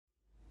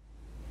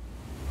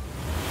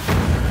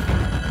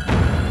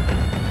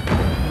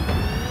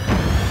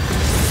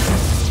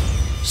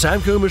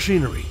Samco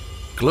Machinery,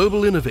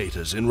 global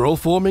innovators in roll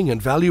forming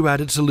and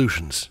value-added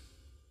solutions.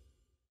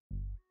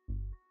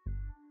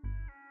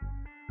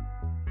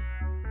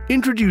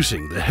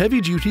 Introducing the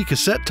heavy-duty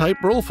cassette-type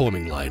roll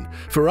forming line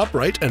for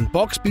upright and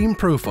box beam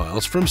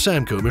profiles from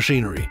Samco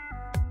Machinery.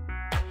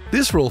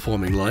 This roll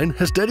forming line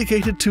has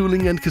dedicated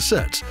tooling and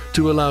cassettes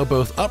to allow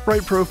both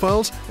upright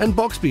profiles and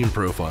box beam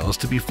profiles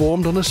to be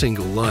formed on a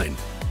single line.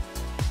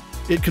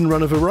 It can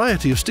run a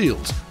variety of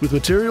steels with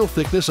material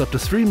thickness up to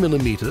 3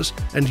 mm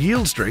and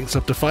yield strengths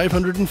up to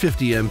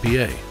 550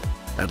 MPa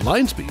at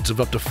line speeds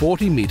of up to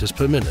 40 meters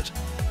per minute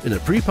in a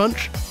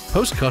pre-punch,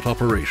 post-cut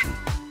operation.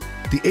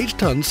 The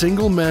 8-ton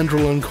single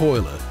mandrel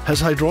uncoiler has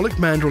hydraulic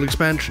mandrel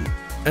expansion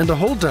and a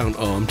hold-down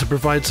arm to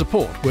provide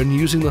support when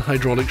using the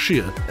hydraulic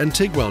shear and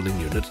TIG welding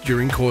unit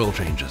during coil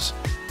changes.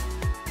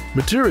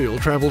 Material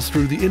travels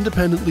through the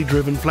independently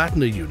driven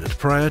flattener unit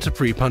prior to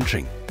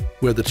pre-punching,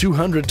 where the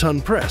 200-ton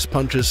press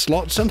punches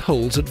slots and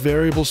holes at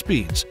variable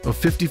speeds of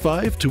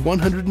 55 to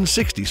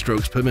 160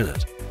 strokes per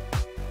minute.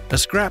 A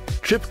scrap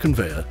chip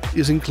conveyor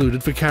is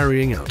included for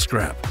carrying out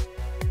scrap.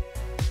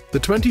 The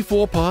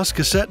 24-pass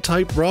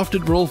cassette-type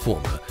rafted roll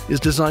former is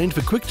designed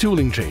for quick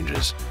tooling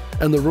changes,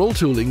 and the roll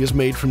tooling is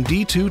made from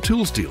D2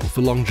 tool steel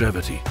for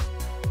longevity.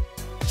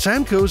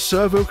 Samco's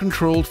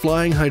servo-controlled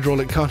flying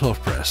hydraulic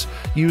cutoff press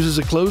uses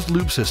a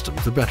closed-loop system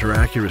for better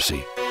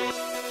accuracy.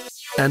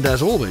 And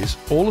as always,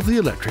 all of the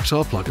electrics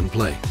are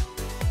plug-and-play.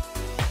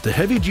 The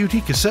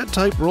heavy-duty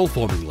cassette-type roll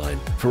forming line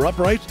for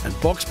upright and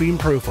box beam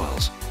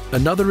profiles,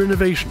 another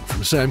innovation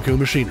from Samco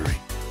Machinery.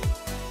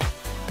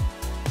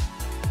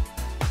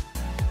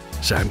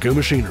 Samco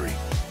Machinery.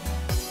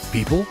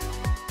 People,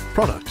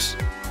 products,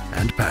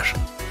 and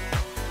passion.